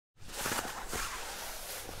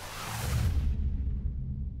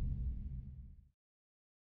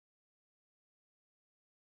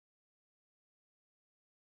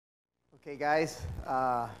Okay, guys.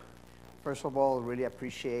 First of all, really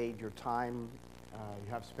appreciate your time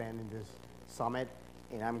you have spent in this summit,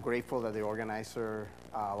 and I'm grateful that the organizer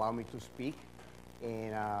allowed me to speak,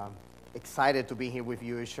 and excited to be here with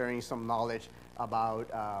you, sharing some knowledge about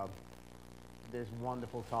this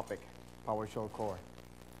wonderful topic, PowerShell Core.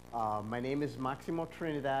 My name is Maximo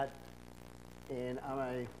Trinidad, and I'm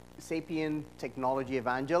a Sapient technology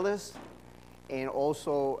evangelist, and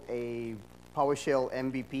also a PowerShell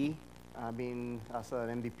MVP. I've been as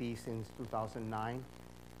an MVP since 2009,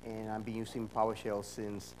 and I've been using PowerShell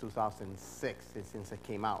since 2006, since it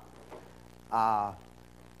came out.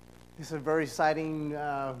 This is a very exciting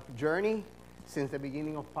journey since the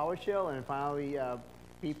beginning of PowerShell, and finally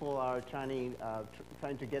people are trying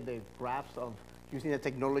to get the grasp of using the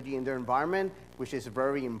technology in their environment, which is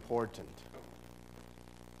very important.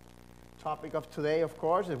 Topic of today, of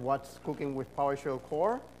course, is what's cooking with PowerShell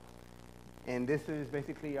Core. And this is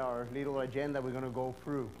basically our little agenda we're going to go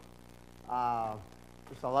through.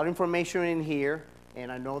 There's a lot of information in here,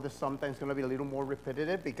 and I know that sometimes it's going to be a little more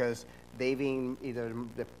repetitive because they've been, either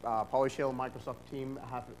the PowerShell Microsoft team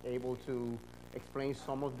have able to explain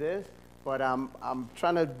some of this, but I'm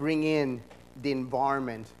trying to bring in the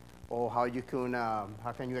environment, or how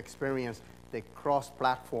can you experience the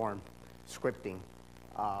cross-platform scripting.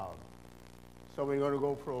 So we're going to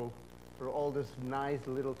go through all these nice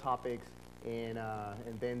little topics and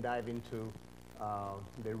then dive into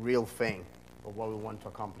the real thing of what we want to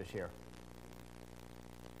accomplish here.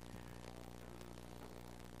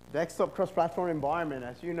 Desktop cross-platform environment,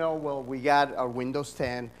 as you know, well, we got our Windows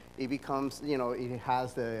 10. It becomes, it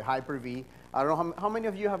has the Hyper-V. I don't know how many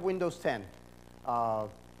of you have Windows 10.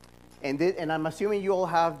 And I'm assuming you all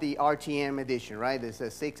have the RTM edition, right? This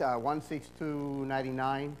is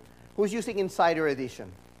 162.99. Who's using Insider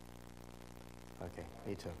Edition? Okay,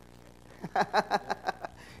 me too.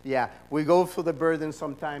 Yeah, we go through the burden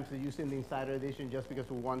sometimes of using the Insider Edition just because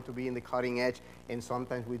we want to be in the cutting edge, and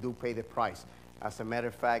sometimes we do pay the price. As a matter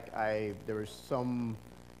of fact, there was some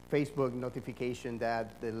Facebook notification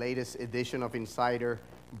that the latest edition of Insider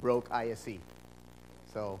broke ISE.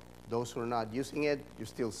 So those who are not using it, you're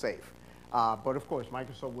still safe. But of course,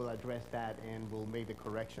 Microsoft will address that and will make the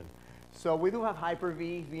correction. So we do have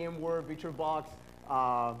Hyper-V, VMware, VirtualBox.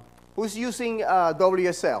 Who's using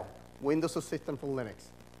WSL, Windows System for Linux?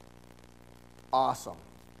 Awesome,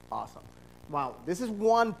 awesome. Wow, this is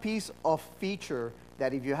one piece of feature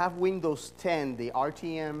that if you have Windows 10, the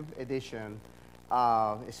RTM edition,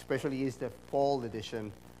 especially is the fall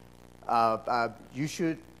edition, you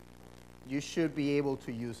should be able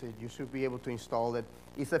to use it. You should be able to install it.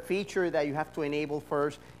 It's a feature that you have to enable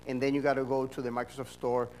first, and then you got to go to the Microsoft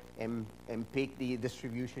Store and pick the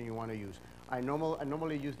distribution you want to use. I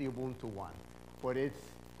normally use the Ubuntu one, but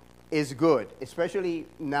it's good, especially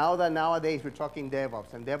now that nowadays we're talking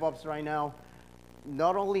DevOps, and DevOps right now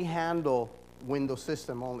not only handle Windows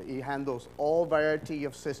system only, it handles all variety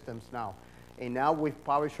of systems now. And now with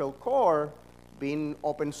PowerShell Core being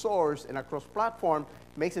open source and across platform,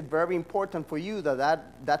 makes it very important for you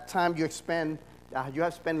that time you have spent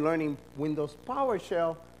learning Windows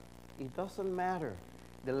PowerShell, it doesn't matter.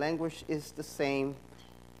 The language is the same.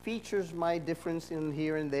 Features might difference in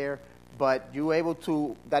here and there, but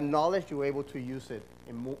that knowledge, you're able to use it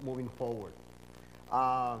in moving forward.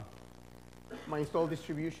 My installed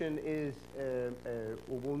distribution is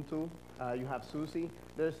Ubuntu. You have SUSE.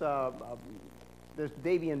 There's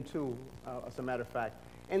Debian too, as a matter of fact.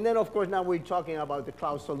 And then, of course, now we're talking about the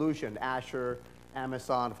cloud solution, Azure,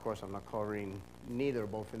 Amazon. Of course, I'm not covering neither,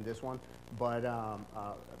 both in this one. But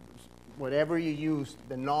whatever you use,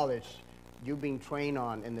 the knowledge you've been trained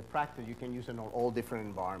on and the practice, you can use in all different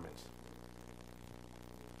environments.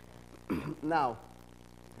 Now,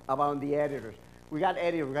 about the editors. We got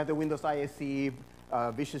editors. We got the Windows ISE,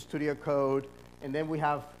 Visual Studio Code, and then we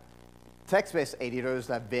have text-based editors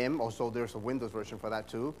like Vim. Also, there's a Windows version for that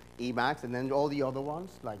too, Emacs, and then all the other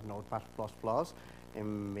ones like Notepad++,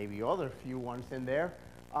 and maybe other few ones in there.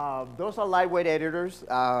 Those are lightweight editors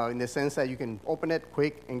in the sense that you can open it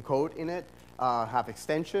quick and code in it, have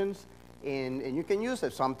extensions, and you can use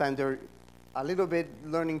it. Sometimes they're a little bit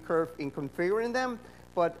learning curve in configuring them,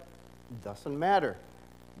 but it doesn't matter.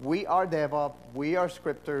 We are DevOps, we are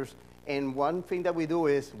scripters, and one thing that we do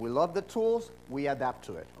is we love the tools, we adapt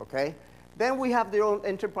to it, okay? Then we have their own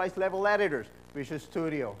enterprise level editors, Visual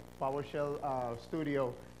Studio, PowerShell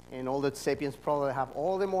Studio, and all the Sapiens Pro that have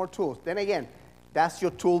all the more tools. Then again, that's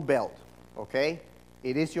your tool belt, okay?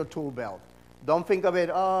 It is your tool belt. Don't think of it,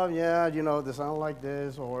 oh yeah, they sound like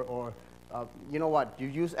this, or you know what? You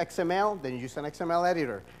use XML, then you use an XML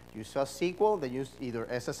editor. Use a SQL, then use either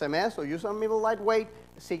SSMS or use a middle lightweight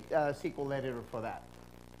SQL editor for that.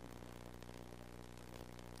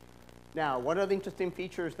 Now, one of the interesting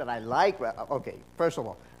features that I like, okay, first of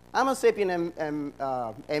all, I'm a Sapien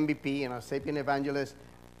MVP and a Sapien evangelist,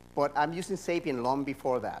 but I'm using Sapien long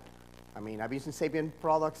before that. I mean, I've been using Sapien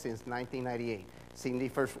products since 1998.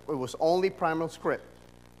 It was only Primal Script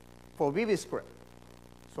for VBScript.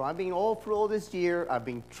 So I've been all through all this year, I've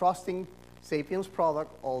been trusting Sapien's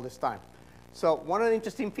product all this time. So one of the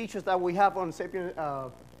interesting features that we have on Sapien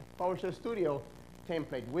PowerShell Studio,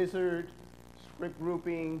 template wizard, script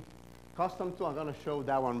grouping, custom tool, I'm going to show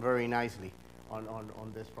that one very nicely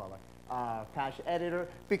on this product. Cache editor,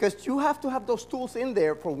 because you have to have those tools in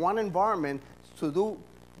there for one environment to do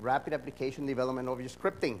rapid application development of your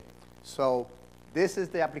scripting. So this is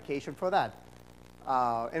the application for that.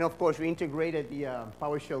 And of course, we integrated the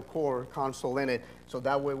PowerShell Core console in it, so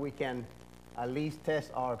that way we can at least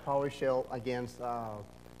test our PowerShell against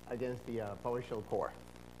the PowerShell Core.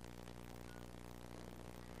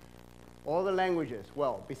 All the languages.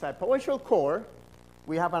 Well, besides PowerShell Core,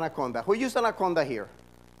 we have Anaconda. Who used Anaconda here?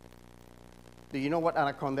 Do you know what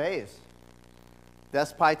Anaconda is?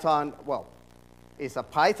 That's Python. Well, it's a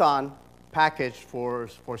Python package for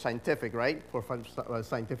scientific, right? For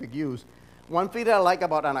scientific use. One thing that I like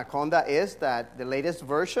about Anaconda is that the latest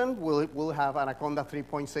version will have Anaconda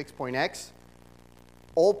 3.6.x.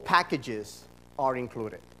 All packages are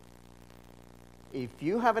included. If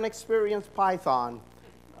you haven't experienced Python,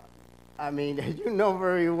 I mean, you know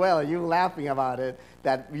very well, you're laughing about it,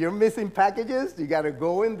 that you're missing packages. You got to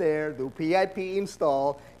go in there, do pip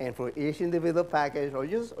install, and for each individual package, or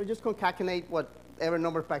just concatenate whatever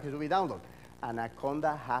number of packages we download.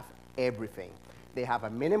 Anaconda have everything. They have a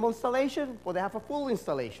minimal installation, or they have a full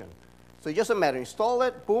installation. So it doesn't matter. Install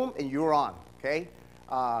it, boom, and you're on, okay?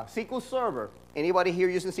 SQL Server. Anybody here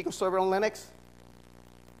using SQL Server on Linux?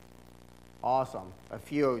 Awesome. A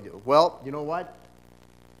few of you. Well, you know what?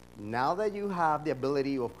 Now that you have the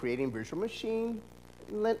ability of creating virtual machine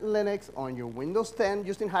Linux on your Windows 10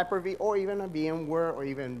 using Hyper-V or even a VMware or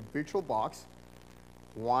even VirtualBox,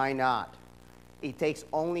 why not? It takes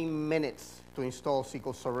only minutes to install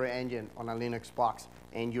SQL Server Engine on a Linux box,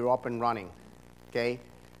 and you're up and running, okay?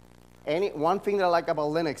 One thing that I like about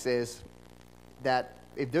Linux is that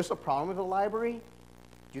if there's a problem with the library,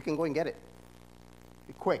 you can go and get it.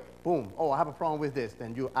 Quick, boom. Oh, I have a problem with this.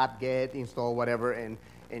 Then you apt-get, install whatever, and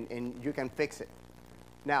you can fix it.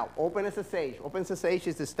 Now, OpenSSH. OpenSSH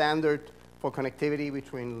is the standard for connectivity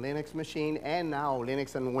between Linux machine and now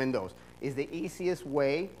Linux and Windows. It's the easiest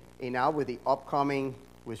way, and now with the upcoming,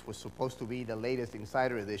 which was supposed to be the latest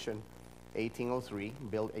Insider Edition, 1803,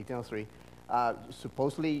 build 1803,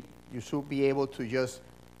 supposedly you should be able to just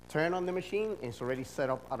turn on the machine and it's already set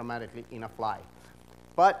up automatically in a fly.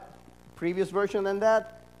 But previous version than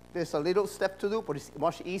that, there's a little step to do, but it's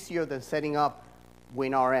much easier than setting up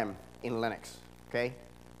WinRM in Linux, okay?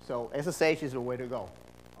 So SSH is the way to go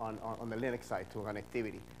on the Linux side to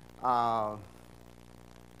connectivity.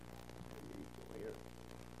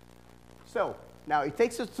 So now it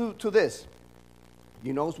takes us to this.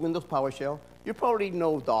 You know Windows PowerShell. You probably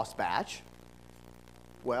know DOS batch.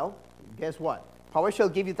 Well, guess what?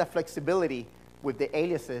 PowerShell gives you that flexibility with the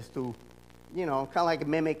aliases to, you know, kind of like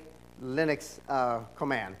mimic Linux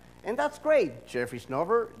command. And that's great. Jeffrey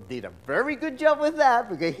Snover did a very good job with that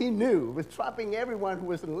because he knew, was trapping everyone who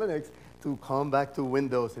was in Linux to come back to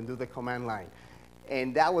Windows and do the command line.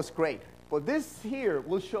 And that was great. But this here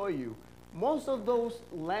will show you most of those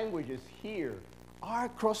languages here are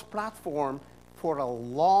cross-platform for a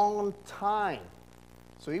long time.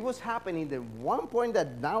 So it was happening at one point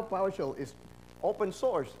that now PowerShell is open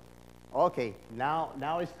source. Okay,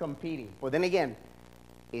 now it's competing. But then again,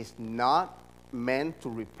 it's not meant to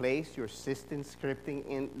replace your system scripting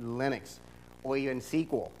in Linux or even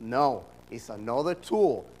SQL. No, it's another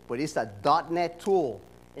tool, but it's a .NET tool.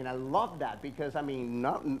 And I love that because, I mean,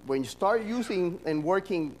 when you start using and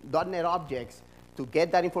working .NET objects to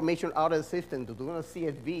get that information out of the system, to do a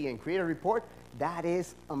CSV and create a report, that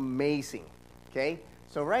is amazing, okay?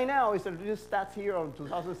 So right now, it's just stats here on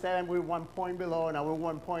 2007, we're 1 point below, now we're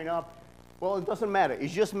 1 point up. Well, it doesn't matter.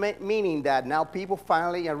 It's just meaning that now people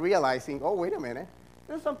finally are realizing, oh, wait a minute,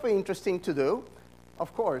 there's something interesting to do.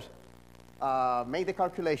 Of course, make the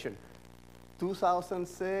calculation.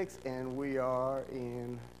 2006, and we are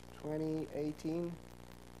in 2018.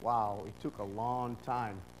 Wow, it took a long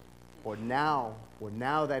time. But now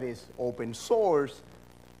that it's open source,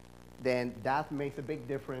 then that makes a big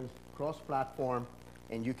difference, cross-platform,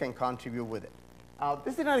 and you can contribute with it.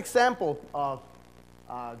 This is an example of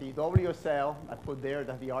the WSL, I put there,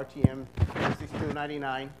 that's the RTM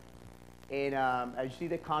 6299. And as you see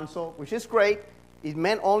the console, which is great, it's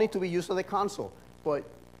meant only to be used on the console. But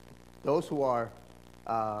those who are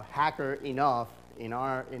hacker enough in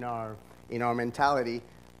our mentality,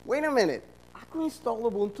 wait a minute, I can install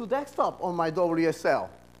Ubuntu desktop on my WSL.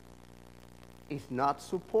 It's not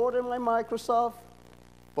supported by Microsoft,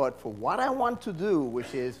 but for what I want to do,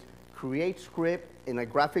 which is create script in a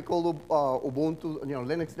graphical Ubuntu,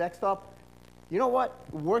 Linux desktop, you know what?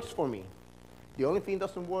 It works for me. The only thing that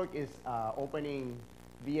doesn't work is opening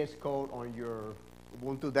VS Code on your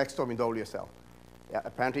Ubuntu desktop in WSL. Yeah,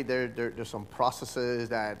 apparently there's some processes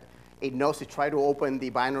that it knows. It try to open the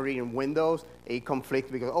binary in Windows, it conflicts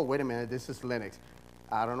because, oh, wait a minute, this is Linux.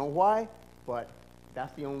 I don't know why, but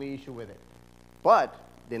that's the only issue with it. But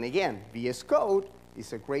then again, VS Code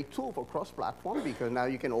is a great tool for cross-platform because now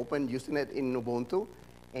you can open using it in Ubuntu,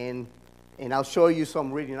 and I'll show you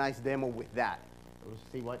some really nice demo with that. We'll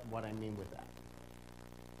see what I mean with that.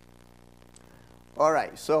 All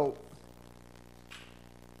right, so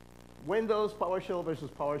Windows PowerShell versus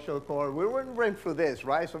PowerShell Core. We went right through this,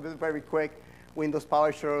 right? So this is very quick. Windows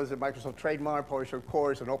PowerShell is a Microsoft trademark. PowerShell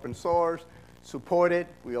Core is an open source, supported.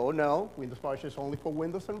 We all know Windows PowerShell is only for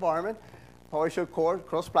Windows environment. PowerShell Core,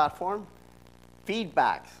 cross-platform.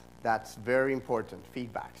 Feedbacks, that's very important,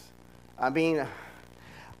 feedbacks. I've been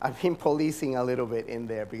policing a little bit in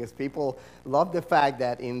there because people love the fact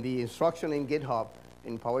that in the instruction in GitHub,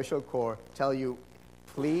 in PowerShell Core, tell you,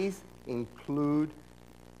 please include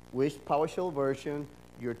which PowerShell version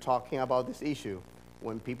you're talking about this issue.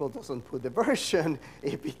 When people doesn't put the version,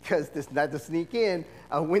 it's because there's not to sneak in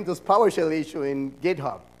a Windows PowerShell issue in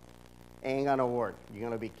GitHub. Ain't gonna work, you're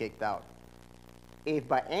gonna be kicked out. If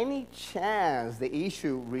by any chance the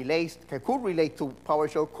issue could relate to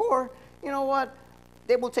PowerShell Core, you know what?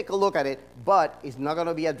 They will take a look at it, but it's not going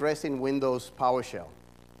to be addressed in Windows PowerShell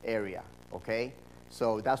area, okay?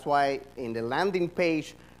 So that's why in the landing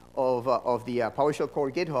page of the PowerShell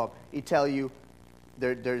Core GitHub, it tells you,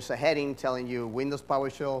 there's a heading telling you Windows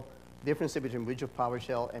PowerShell, difference between Windows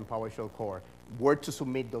PowerShell and PowerShell Core, where to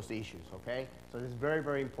submit those issues, okay? So this is very,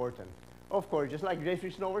 very important. Of course, just like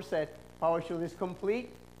Jeffrey Snover said, PowerShell is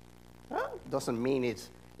complete. Well, doesn't mean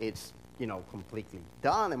it's completely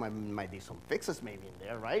done. There might be some fixes maybe in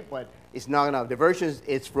there, right? But it's not enough. The versions,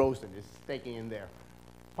 it's frozen. It's taking in there.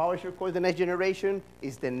 PowerShell Core, the next generation,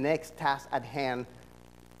 is the next task at hand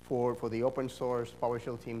for the open source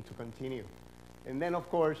PowerShell team to continue. And then, of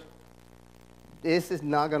course, this is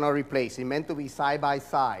not going to replace. It's meant to be side by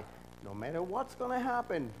side. No matter what's going to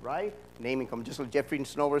happen, right? Naming, just like Jeffrey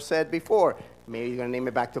Snover said before, maybe you're going to name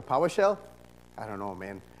it back to PowerShell. I don't know,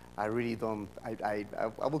 man. I really don't. I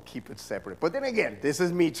will keep it separate. But then again, this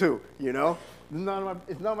is me too, you know?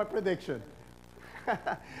 It's not my prediction.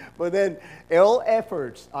 But then all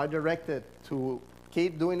efforts are directed to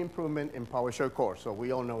keep doing improvement in PowerShell Core. So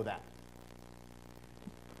we all know that.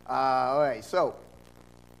 All right, so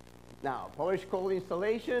now PowerShell Core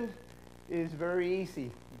installation is very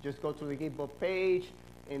easy. Just go to the GitHub page,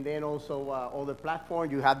 and then also all the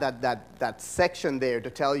platforms. You have that section there to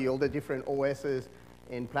tell you all the different OSs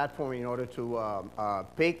and platform in order to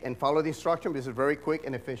pick and follow the instruction. This is very quick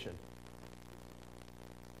and efficient.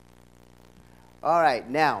 All right,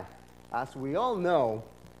 now, as we all know,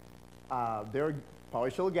 there are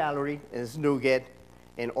PowerShell Gallery and NuGet,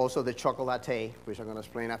 and also the Chocolate, which I'm going to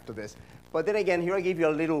explain after this. But then again, here I give you a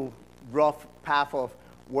little rough path of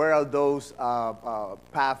where are those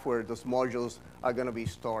paths where those modules are going to be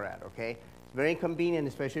stored at, okay? Very convenient,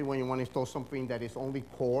 especially when you want to install something that is only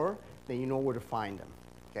core, then you know where to find them,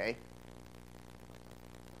 okay?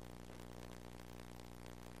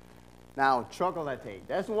 Now, Chocolate.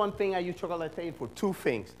 That's one thing I use Chocolate for, two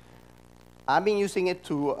things. I've been using it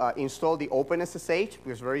to install the OpenSSH,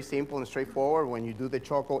 because it's very simple and straightforward. When you do the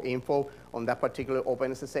Choco info on that particular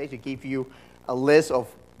OpenSSH, it gives you a list of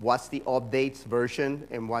what's the updates version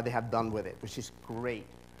and what they have done with it, which is great.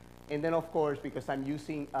 And then, of course, because I'm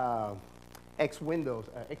using Windows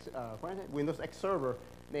X Server,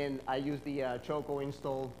 then I use the Choco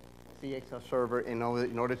install CX server in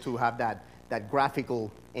order to have that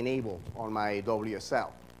graphical enabled on my WSL.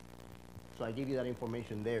 So I give you that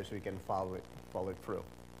information there so you can follow it through.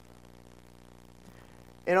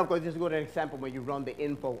 And of course, just go to an example where you run the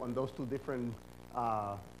info on those two different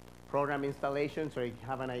program installations so you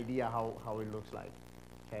have an idea how it looks like,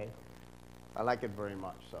 okay? I like it very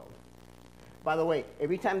much, so. By the way,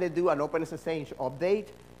 every time they do an OpenSSH update,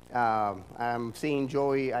 I'm seeing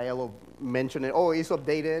Joey Aiello mention it, oh, it's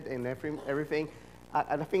updated and everything.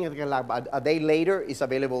 I think it's like a day later, it's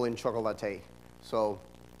available in Chocolate. So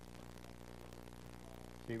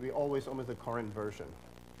Okay, we always almost the current version.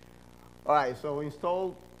 All right, so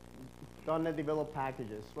install .NET develop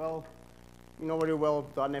packages. Well, you know very well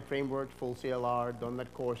 .NET Framework, full CLR,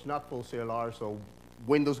 .NET Core is not full CLR, so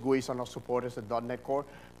Windows GUIs are not supported as a .NET Core.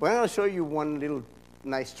 But I'm going to show you one little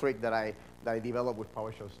nice trick that I developed with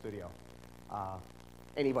PowerShell Studio.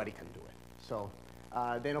 Anybody can do it. So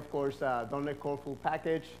then, of course, .NET Core full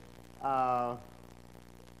package. How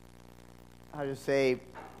to say,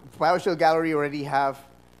 PowerShell Gallery already have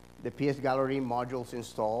the PS Gallery modules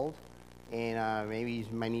installed, and maybe you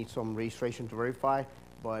might need some registration to verify,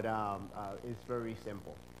 but it's very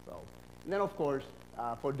simple. So, and then, of course,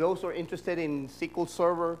 for those who are interested in SQL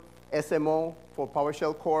Server, SMO for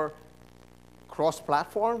PowerShell Core,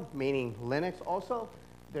 cross-platform, meaning Linux also,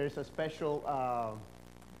 there's a special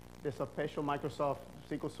Microsoft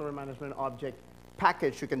SQL Server Management Object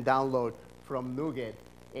package you can download from NuGet,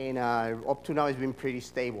 and up to now it's been pretty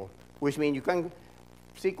stable, which means you can,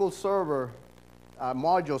 SQL Server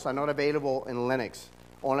modules are not available in Linux,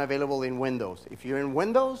 only available in Windows. If you're in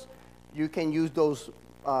Windows, you can use those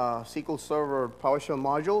SQL Server PowerShell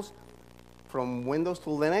modules from Windows to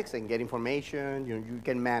Linux and get information, you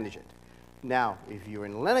can manage it. Now, if you're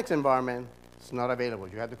in a Linux environment, it's not available.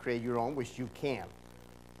 You have to create your own, which you can.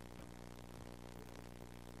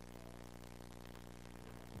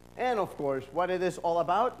 And of course, what it is all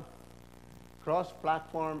about?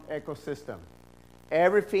 Cross-platform ecosystem.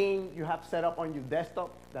 Everything you have set up on your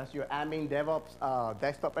desktop, that's your admin DevOps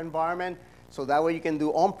desktop environment, so that way you can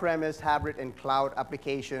do on-premise, hybrid, and cloud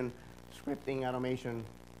application, scripting, automation,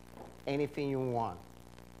 anything you want,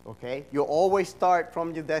 okay? You always start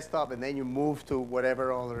from your desktop, and then you move to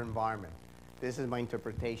whatever other environment. This is my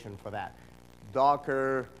interpretation for that.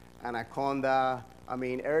 Docker, Anaconda, I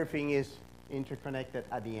mean, everything is interconnected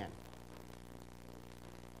at the end.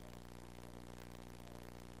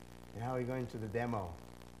 Now we're going to the demo.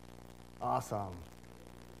 Awesome.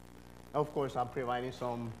 Of course, I'm providing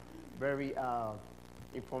some very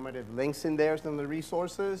informative links in there, some of the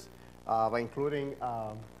resources, by including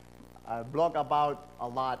a blog about a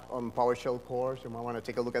lot on PowerShell Core. So you might want to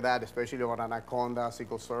take a look at that, especially on Anaconda,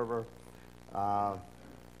 SQL Server.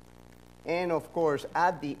 And of course,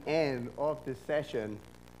 at the end of this session,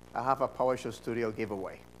 I have a PowerShell Studio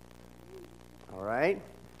giveaway. All right?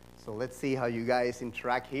 So let's see how you guys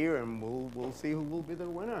interact here, and we'll see who will be the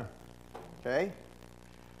winner. Okay?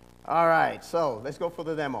 All right, so let's go for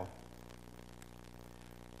the demo.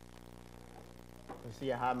 Let's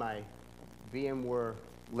see, I have my VMware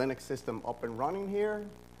Linux system up and running here.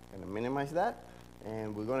 I'm going to minimize that.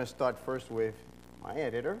 And we're going to start first with my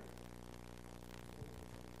editor.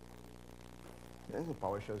 This is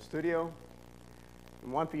PowerShell Studio.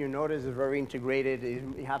 And one thing you notice is very integrated.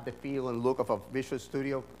 You have the feel and look of a Visual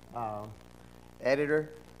Studio editor.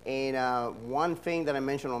 And one thing that I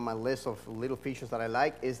mentioned on my list of little features that I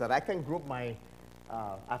like is that I can group my,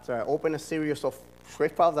 after I open a series of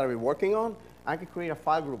script files that I'll be working on, I can create a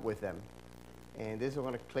file group with them. And this is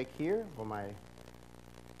going to click here for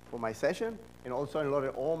my session. And also I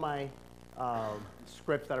loaded all my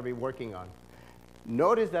scripts that I'll be working on.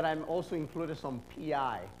 Notice that I'm also included some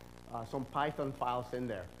PI, some Python files in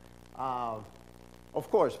there. Of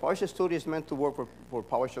course, PowerShell Studio is meant to work for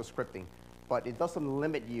PowerShell scripting, but it doesn't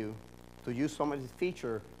limit you to use some of this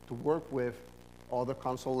feature to work with other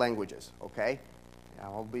console languages, okay?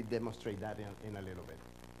 I'll demonstrate that in a little bit.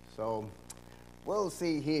 So we'll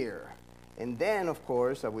see here. And then, of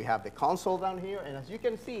course, we have the console down here, and as you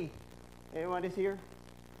can see, everyone is here.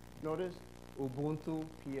 Notice Ubuntu,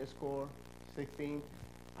 PS Core, 16.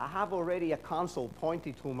 I have already a console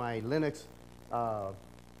pointing to my Linux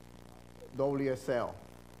WSL.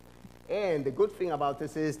 And the good thing about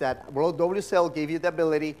this is that WSL gave you the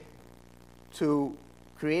ability to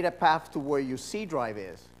create a path to where your C drive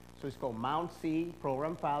is. So it's called Mount C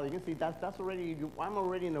program file. You can see that's already, I'm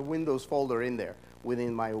already in a Windows folder in there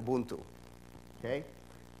within my Ubuntu. Okay?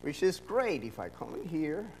 Which is great. If I come in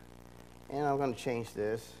here, and I'm going to change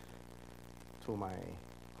this to my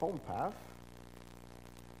home path.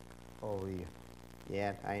 Oh,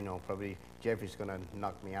 yeah, I know. Probably Jeffrey's going to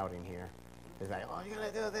knock me out in here. He's like, oh, you're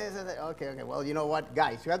going to do this and that. Okay. Well, you know what?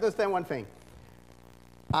 Guys, you have to understand one thing.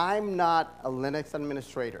 I'm not a Linux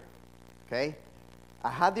administrator, okay? I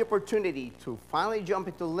had the opportunity to finally jump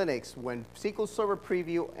into Linux when SQL Server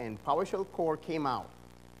Preview and PowerShell Core came out.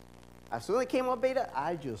 As soon as it came out beta,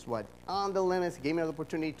 I just went on the Linux, gave me the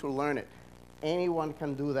opportunity to learn it. Anyone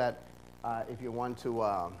can do that if you want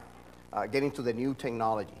to get into the new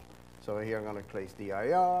technology. So here I'm going to place dir.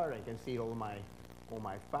 I can see all my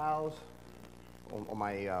files on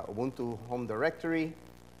my Ubuntu home directory.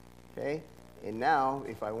 Okay, and now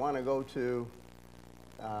if I want to go to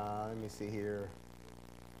Let me see here.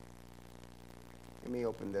 Let me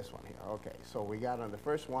open this one here. Okay, so we got on the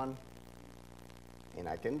first one, and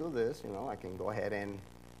I can do this, you know, I can go ahead and,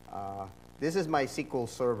 this is my SQL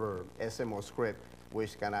Server SMO script,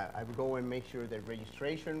 which I go and make sure that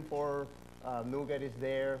registration for NuGet is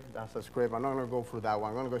there. That's a script. I'm not going to go through that one.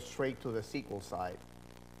 I'm going to go straight to the SQL side.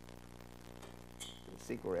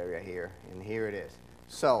 The SQL area here, and here it is.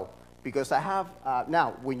 So, because I have,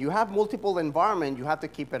 now, when you have multiple environments, you have to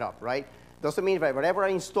keep it up, right? Doesn't mean that whenever I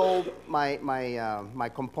installed my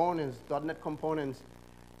components, .NET components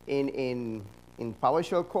in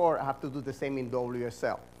PowerShell Core, I have to do the same in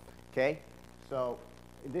WSL, okay? So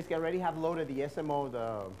in this case, I already have loaded the SMO,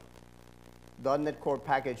 the .NET Core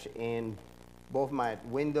package in both my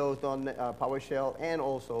Windows PowerShell and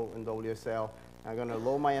also in WSL. I'm going to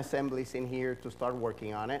load my assemblies in here to start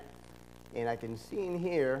working on it. And I can see in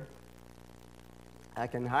here, I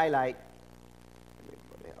can highlight,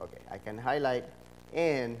 okay, I can highlight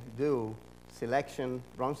and do selection,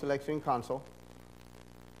 run selection console.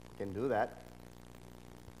 I can do that.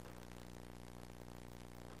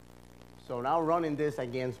 So now running this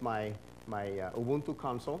against my Ubuntu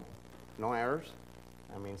console, no errors.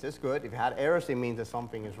 I mean, it's good. If it had errors, it means that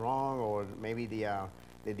something is wrong, or maybe the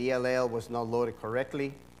DLL was not loaded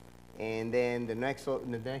correctly. And then the next will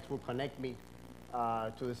connect me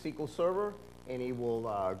to the SQL Server, and it will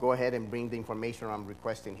go ahead and bring the information I'm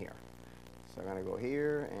requesting here. So I'm going to go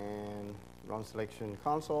here and run selection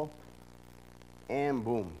console, and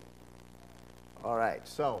boom. All right,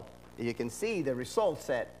 so you can see the result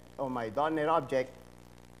set on my .NET object.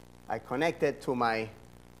 I connected to my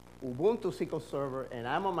Ubuntu SQL Server, and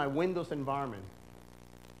I'm on my Windows environment.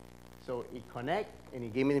 So it connects, and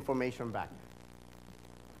it gave me information back.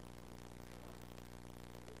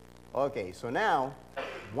 Okay, so now,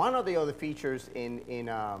 one of the other features in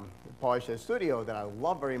PowerShell Studio that I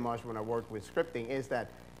love very much when I work with scripting is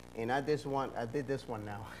that, and I did this one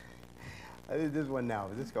now. I did this one now.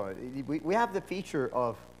 We have the feature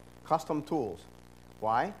of custom tools.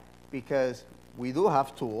 Why? Because we do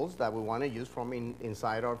have tools that we want to use from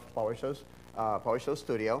inside our PowerShell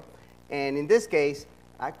Studio. And in this case,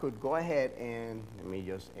 I could go ahead and let me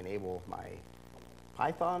just enable my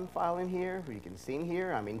Python file in here. You can see in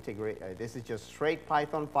here, I'm integrate. This is just straight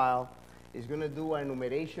Python file. It's going to do an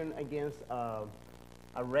enumeration against a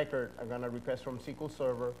record I'm going to request from SQL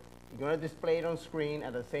Server. It's going to display it on screen.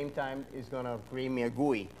 At the same time, it's going to create me a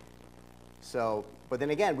GUI. So, but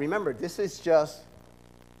then again, remember, this is just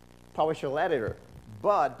PowerShell editor.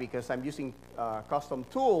 But because I'm using custom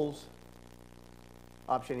tools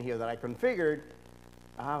option here that I configured,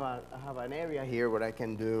 I have an area here where I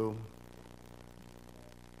can do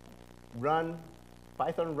run,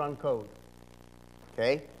 Python run code,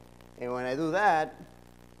 okay? And when I do that,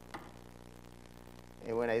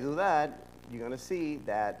 you're going to see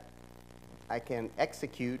that I can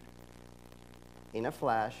execute in a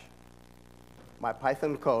flash my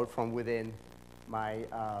Python code from within my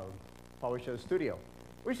PowerShell Studio,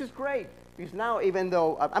 which is great. Because now, even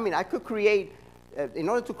though, I mean, I could create, in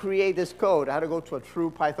order to create this code, I had to go to a true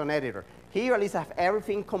Python editor. Here, at least I have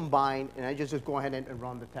everything combined, and I just go ahead and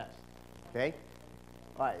run the test. Okay?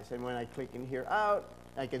 All right, so when I click in here out,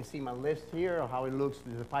 I can see my list here of how it looks.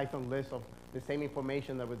 There's a Python list of the same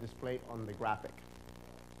information that was displayed on the graphic.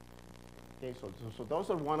 Okay, so those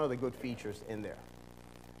are one of the good features in there.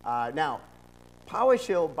 Now,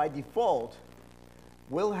 PowerShell by default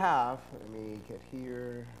will have, let me get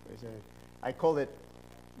here, I call it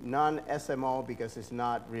non-SMO because it's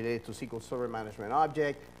not related to SQL Server Management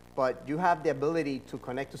Object, but you have the ability to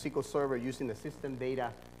connect to SQL Server using the system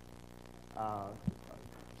data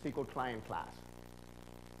SQL client class.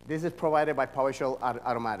 This is provided by PowerShell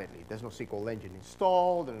automatically. There's no SQL engine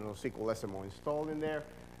installed, there's no SQL SMO installed in there.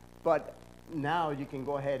 But now you can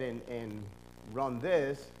go ahead and run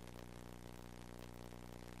this,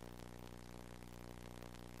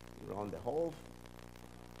 run the whole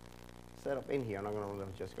setup in here. I'm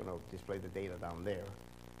just going to display the data down there.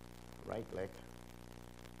 Right click,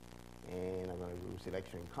 and I'm going to do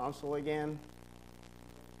selection console again.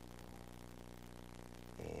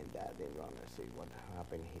 And that didn't run. Let's see what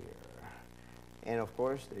happened here. And of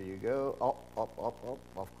course, there you go. Up.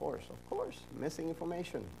 Of course. Missing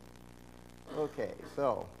information. Okay,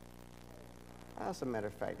 so as a matter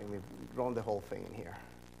of fact, let me run the whole thing in here.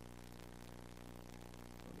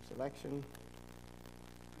 Selection.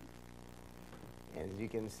 And as you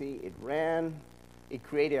can see, it ran. It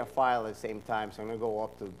created a file at the same time, so I'm going to go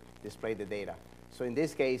up to display the data. So in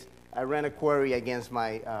this case, I ran a query against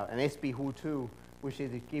my an SP Who2, which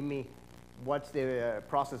is to give me what's the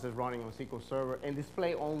processes running on SQL Server, and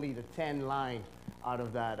display only the 10 lines out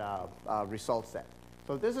of that result set.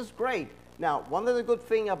 So this is great. Now, one of the good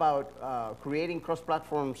things about creating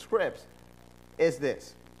cross-platform scripts is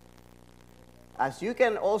this. As you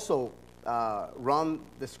can also run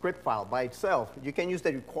the script file by itself, you can use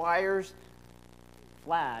the requires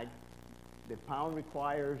flag, the pound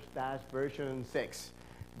requires dash version 6.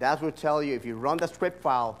 That will tell you if you run the script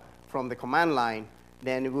file from the command line,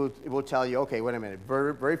 then it will tell you, okay, wait a minute,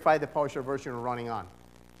 verify the PowerShell version you're running on.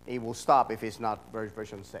 It will stop if it's not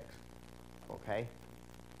version 6, okay?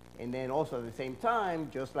 And then also at the same time,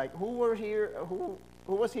 just like who was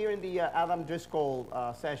here in the Adam Driscoll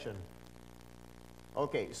session?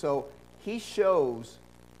 Okay, so he shows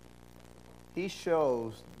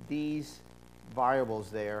these variables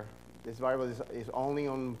there. This variable is only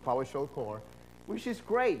on PowerShell Core, which is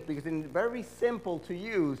great because it's very simple to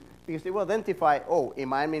use because it will identify, oh,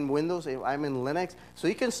 am I in Windows, am I in Linux? So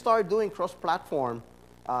you can start doing cross-platform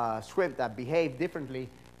script that behave differently,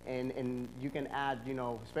 and you can add,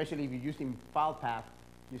 especially if you're using file path,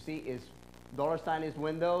 you see is $ is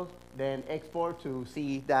Windows, then export to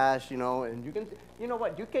C dash, and you can,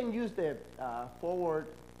 you can use the forward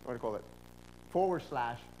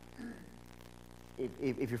slash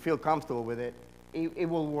if you feel comfortable with it, it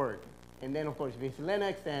will work. And then, of course, if it's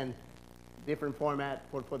Linux, then different format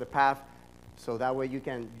for the path, so that way you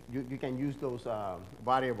can use those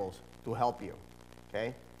variables to help you,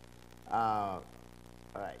 okay? All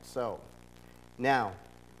right, so now,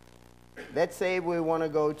 let's say we want to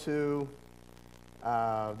go to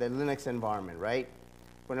the Linux environment, right?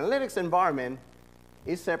 When a Linux environment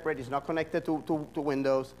is separate, it's not connected to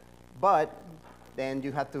Windows, but then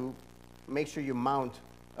you have to make sure you mount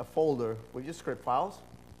a folder with your script files.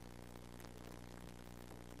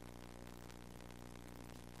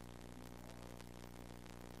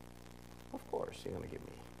 Of course, you're going to give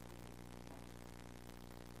me.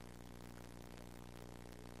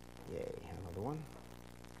 Yay, another one.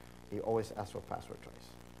 You always ask for password twice.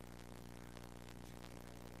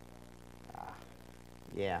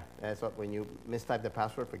 Yeah, that's what, when you mistype the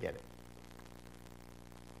password, forget it.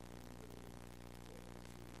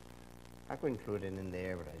 I could include it in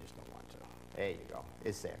there, but I just don't want to. There you go.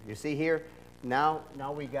 It's there. You see here, now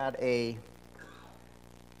we got a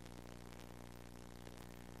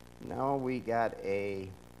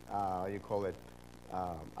you call it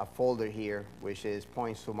a folder here, which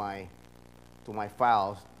points to my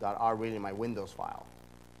files that are really my Windows file.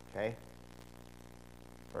 Okay.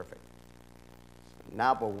 Perfect.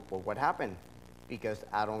 Now, but what happened? Because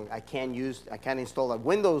I can't install a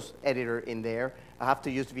Windows editor in there. I have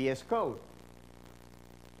to use VS Code.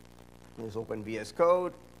 Let's open VS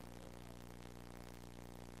Code.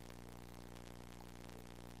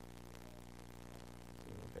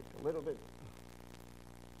 A little bit.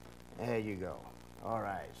 There you go. All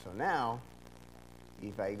right. So now,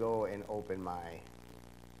 if I go and open my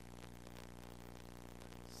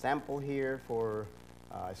sample here for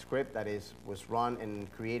a script that was run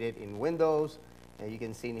and created in Windows, and you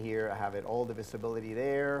can see in here I have all the visibility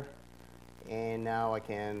there, and now I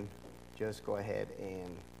can just go ahead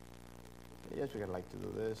and yes, we'd like to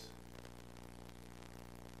do this.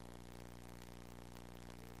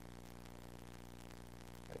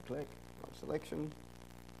 Right click, selection,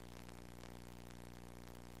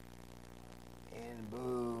 and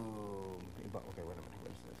boom. Okay, wait a minute,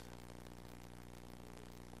 what is this?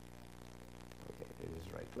 Okay, it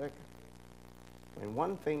is right click. When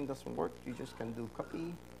one thing doesn't work, you just can do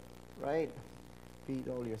copy, right?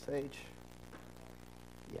 PWSH.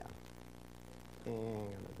 Yeah. And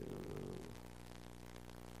I'm gonna do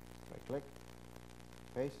right click,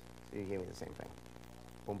 paste. So you gave me the same thing.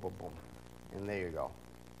 Boom, boom, boom. And there you go.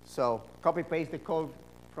 So copy paste the code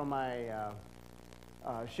from my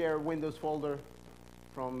share Windows folder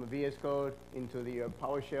from VS Code into the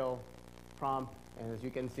PowerShell prompt, and as you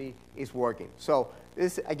can see, it's working. So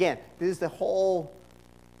this is the whole.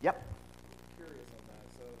 Yep. I'm curious on that.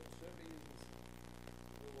 So should be using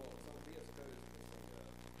some VS Code is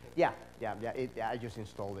missing. Yeah. I just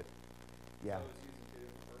installed it. Yeah. So it's using two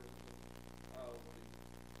different versions.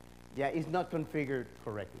 Yeah, it's not configured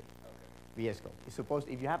correctly. Okay. VS Code. It's supposed,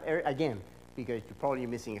 if you have error, again, because you're probably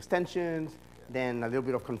missing extensions, then a little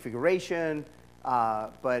bit of configuration,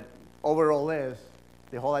 but overall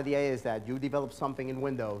the whole idea is that you develop something in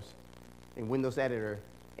Windows Editor,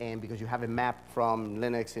 and because you have it mapped from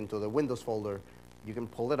Linux into the Windows folder, you can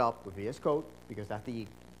pull it up with VS Code, because that's the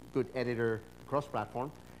good editor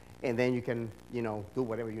cross-platform, and then you can, do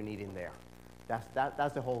whatever you need in there.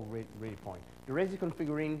 That's the whole really point. The rest is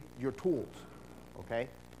configuring your tools, okay?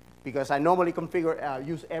 Because I normally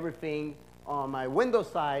use everything on my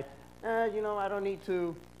Windows side, you know, I don't need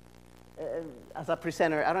to, as a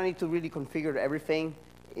presenter, I don't need to really configure everything.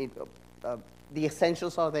 The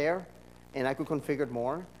essentials are there, and I could configure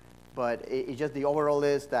more, but it just the overall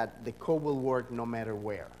is that the code will work no matter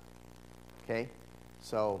where. Okay,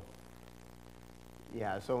 so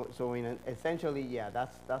yeah, so essentially, yeah,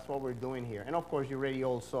 that's what we're doing here. And of course, you already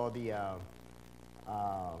all saw the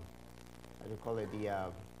how do you call it,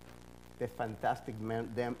 the fantastic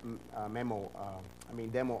demo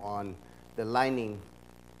on the Lightning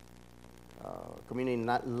community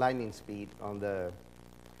Lightning speed on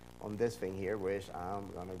this thing here, which I'm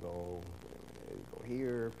gonna go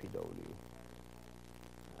here, PW,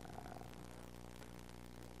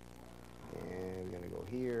 and we're gonna go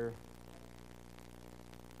here.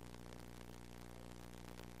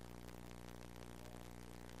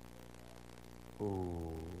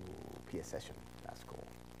 Ooh, PS session, that's cool.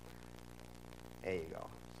 There you go.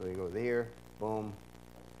 So you go there, boom,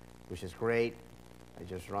 which is great. I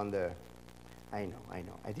just run the, I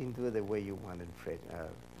know. I didn't do it the way you wanted, Fred,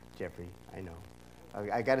 Jeffrey, I know.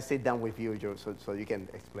 I got to sit down with you, Joe, so you can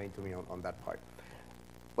explain to me on that part.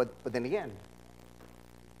 But then again,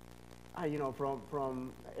 you know,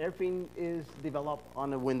 from everything is developed on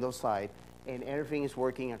the Windows side, and everything is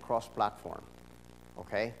working across platform,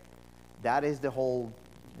 okay? That is the whole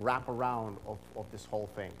wraparound of this whole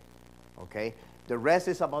thing, okay? The rest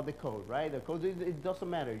is about the code, right? The code, it doesn't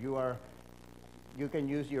matter. You can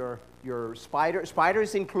use your Spider. Spider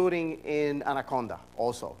is including in Anaconda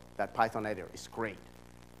also. That Python editor is great,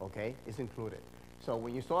 okay? It's included. So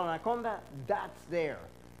when you install Anaconda, that's there.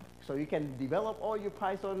 So you can develop all your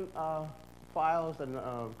Python files and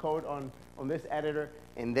code on this editor,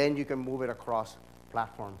 and then you can move it across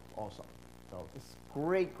platform also. So it's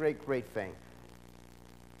great thing.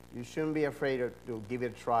 You shouldn't be afraid to give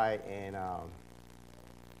it a try and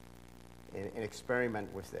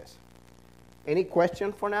experiment with this. Any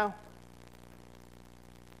question for now?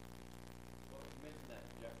 Well, you mentioned that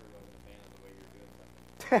Jeffrey wasn't a fan of the way you're doing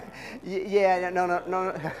something. Yeah,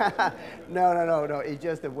 no. It's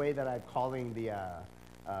just the way that I'm calling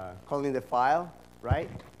the file, right?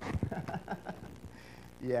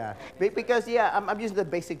 Yeah, because I'm using the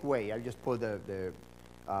basic way. I just put the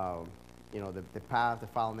you know, the path, the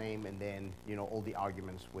file name, and then, you know, all the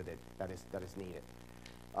arguments with it that is needed.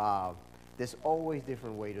 There's always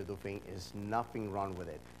different way to do things. There's nothing wrong with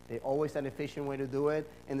it. There's always an efficient way to do it,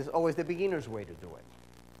 and there's always the beginner's way to do it.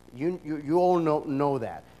 You all know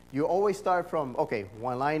that. You always start from, okay,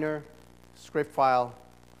 one-liner, script file,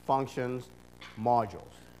 functions,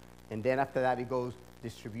 modules. And then after that, it goes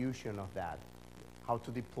distribution of that, how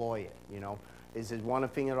to deploy it, you know. This is one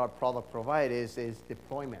thing that our product provides is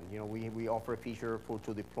deployment. You know, we offer a feature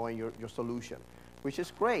to deploy your solution, which is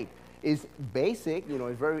great. It's basic, you know,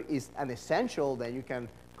 it's an essential that you can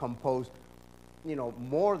compose, you know,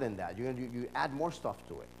 more than that. You add more stuff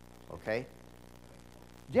to it, okay?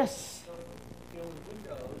 Yes? So, you know, in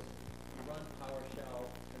Windows, you run PowerShell,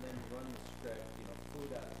 and then you run the script, you know,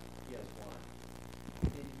 foo.ps1.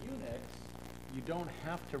 In Unix, you don't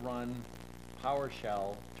have to run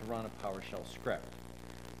PowerShell to run a PowerShell script,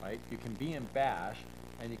 right? You can be in Bash,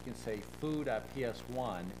 and you can say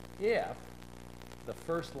foo.ps1 if the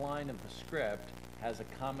first line of the script has a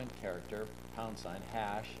comment character,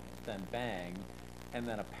 #, then bang, and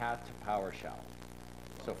then a path to PowerShell.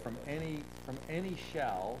 So from any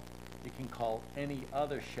shell, you can call any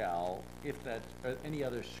other shell if that, or any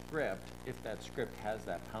other script if that script has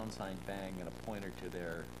that #, bang, and a pointer to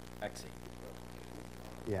their exe.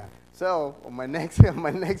 Yeah. So on my next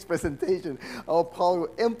presentation, I'll probably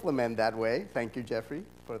implement that way. Thank you, Jeffrey,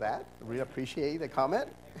 for that. I really appreciate the comment.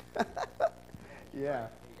 Yeah.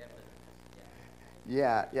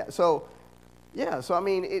 So I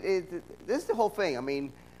mean, this is the whole thing. I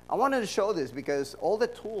mean, I wanted to show this because all the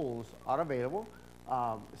tools are available,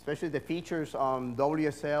 especially the features on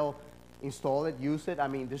WSL. Install it, use it. I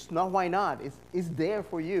mean, there's no why not. It's there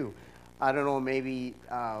for you. I don't know, maybe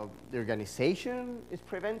the organization is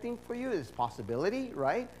preventing for you. It's a possibility,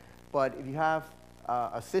 right? But if you have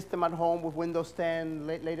a system at home with Windows 10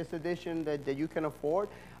 latest edition that you can afford,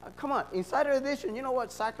 come on, Insider Edition, you know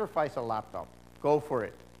what? Sacrifice a laptop. Go for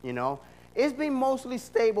it, you know? It's been mostly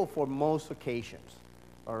stable for most occasions,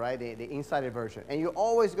 all right, the Insider version. And you're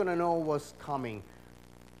always going to know what's coming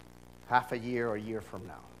half a year or a year from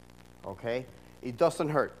now, okay? It doesn't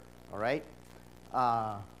hurt, all right?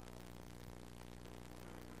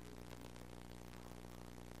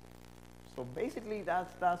 So basically,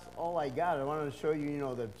 that's all I got. I wanted to show you, you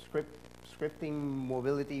know, the scripting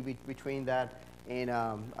mobility between that and,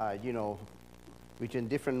 you know, between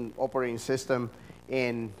different operating system.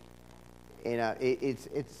 And And it's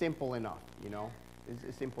simple enough, you know.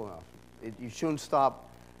 It's simple enough. You shouldn't stop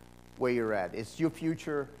where you're at. It's your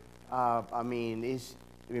future. I mean,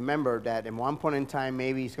 remember that at one point in time,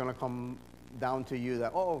 maybe it's going to come down to you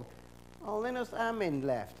that, oh, Linux admin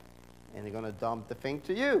left. And they're going to dump the thing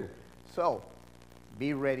to you. So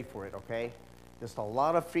be ready for it, okay? There's a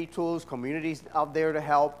lot of free tools, communities out there to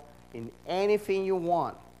help in anything you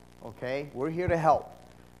want, okay? We're here to help.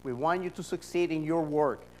 We want you to succeed in your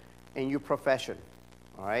work, in your profession,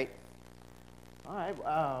 all right? All right,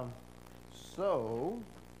 so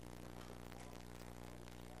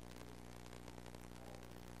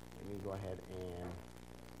let me go ahead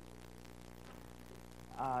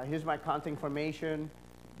and, here's my contact information.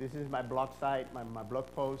 This is my blog site, my blog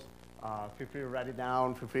post. Feel free to write it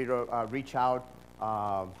down. Feel free to reach out.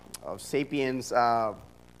 Sapiens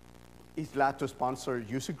is glad to sponsor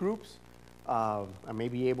user groups. I may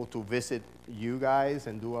be able to visit you guys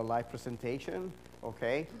and do a live presentation,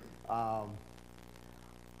 okay?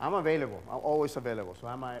 I'm available. I'm always available. So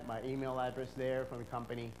I have my email address there from the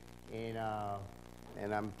company, and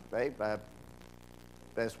I'm right.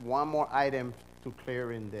 There's one more item to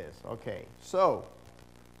clear in this. Okay, so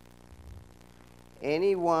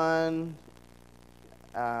anyone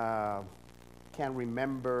can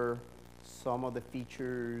remember some of the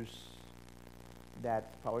features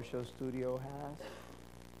that PowerShell Studio has?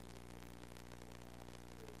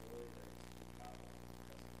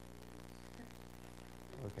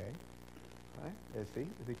 Okay. All right. Let's see.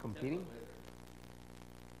 Is it competing?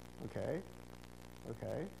 Okay.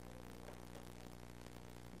 Okay.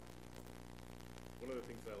 One of the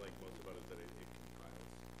things I like most about it is that it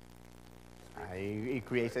compiles. It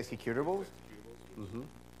creates executables. Mm-hmm. You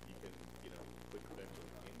can, put credentials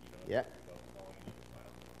in, Yeah. without calling the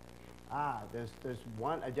file. There's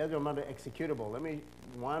one. I just remember executable.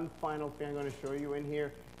 One final thing I'm going to show you in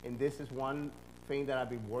here, and this is one thing that I've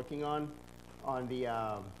been working on the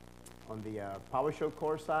PowerShell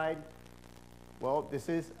Core side. Well, this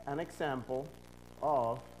is an example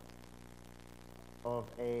of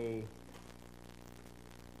a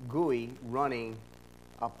GUI running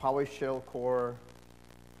a PowerShell Core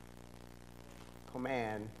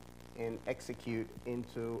command and execute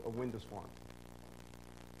into a Windows font.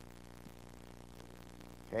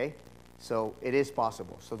 Okay, so it is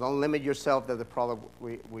possible. So don't limit yourself that the product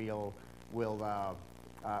will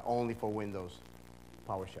only for Windows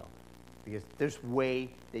PowerShell, because there's way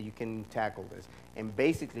that you can tackle this. And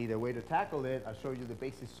basically, the way to tackle it, I'll show you the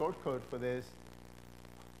basic source code for this,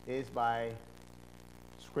 is by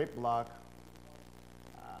script block.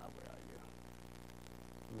 Where are you?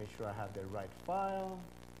 Make sure I have the right file.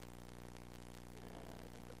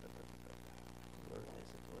 Where is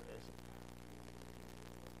it? Where is it?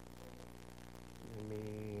 Let me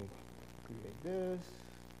create this,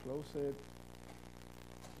 close it,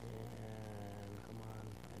 and come on,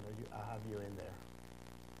 I have you in there.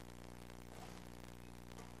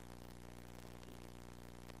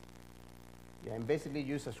 Yeah, and basically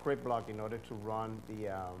use a script block in order to run the,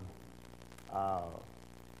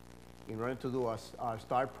 in order to do a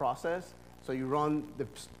start process. So you run the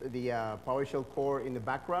PowerShell Core in the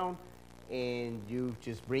background, and you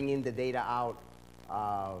just bring in the data out,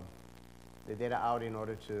 in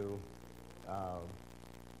order to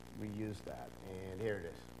reuse that. And here it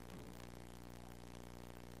is.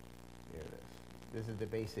 Here it is. This is the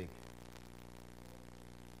basic.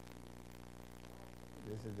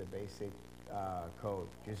 This is the basic code.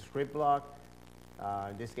 Just script block.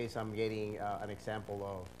 In this case, I'm getting an example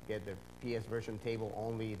of get the PS version table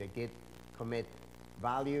only, the git commit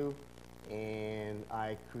value, and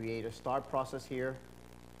I create a start process here.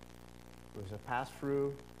 There's a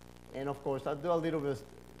pass-through, and of course, I'll do a little bit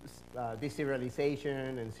of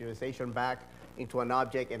deserialization and serialization back into an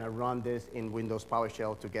object, and I run this in Windows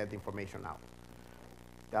PowerShell to get the information out.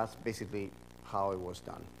 That's basically how it was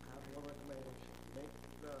done.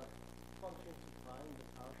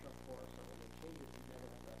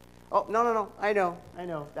 Oh, no. I know.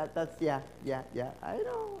 That's, yeah. I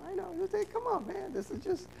know. You say, come on, man. This is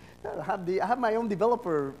just, I have my own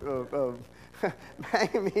developer, I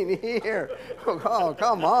mean, here. Oh,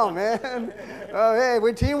 come on, man. Oh, hey,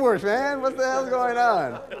 we're teamwork, man. What the hell's going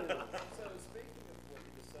on? So speaking of what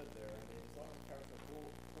you just said there, I mean, as long as parents are full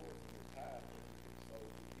in your tab, so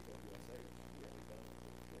you keep USA,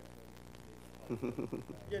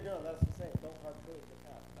 Yeah, no, that's the same. Don't hard code the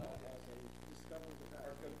tab. Discover the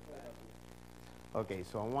hard code. Okay,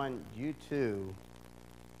 so I want you two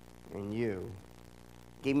and you.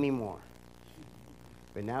 Give me more.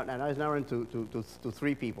 But now it's now into to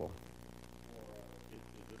 3 people.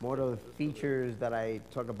 More of the features that I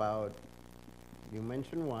talk about You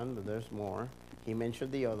mentioned one, but there's more. He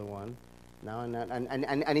mentioned the other one. Now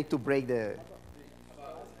I need to break the.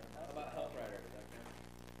 About Health Rider.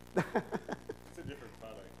 It's a different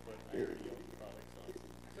product, but I already own the product, so.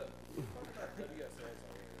 So, talk about WSLs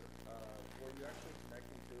earlier. Were you actually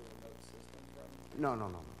connecting to a remote system from?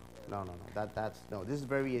 No. This is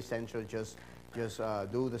very essential. Just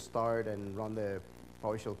do the start and run the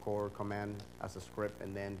PowerShell Core command as a script,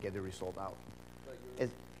 and then get the result out. But It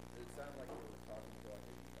sounded like you were talking to like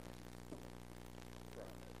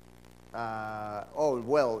a oh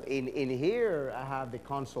well, in here I have the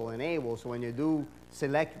console enabled. So when you do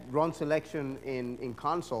run selection in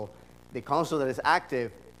console, the console that is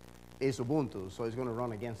active is Ubuntu, so it's going to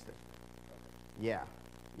run against it. Yeah,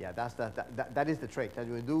 that is the trick. That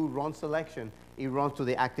when you do run selection, it runs to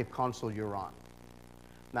the active console you're on.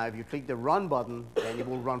 Now, if you click the run button, then it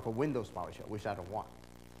will run for Windows PowerShell, which I don't want.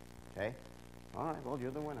 Okay? All right, well, you're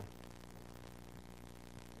the winner.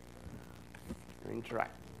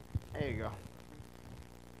 Interact. There you go.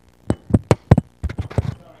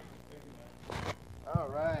 All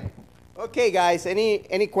right. Okay, guys,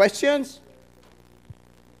 any questions?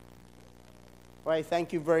 All right,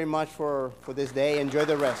 thank you very much for this day. Enjoy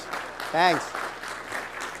the rest. Thanks.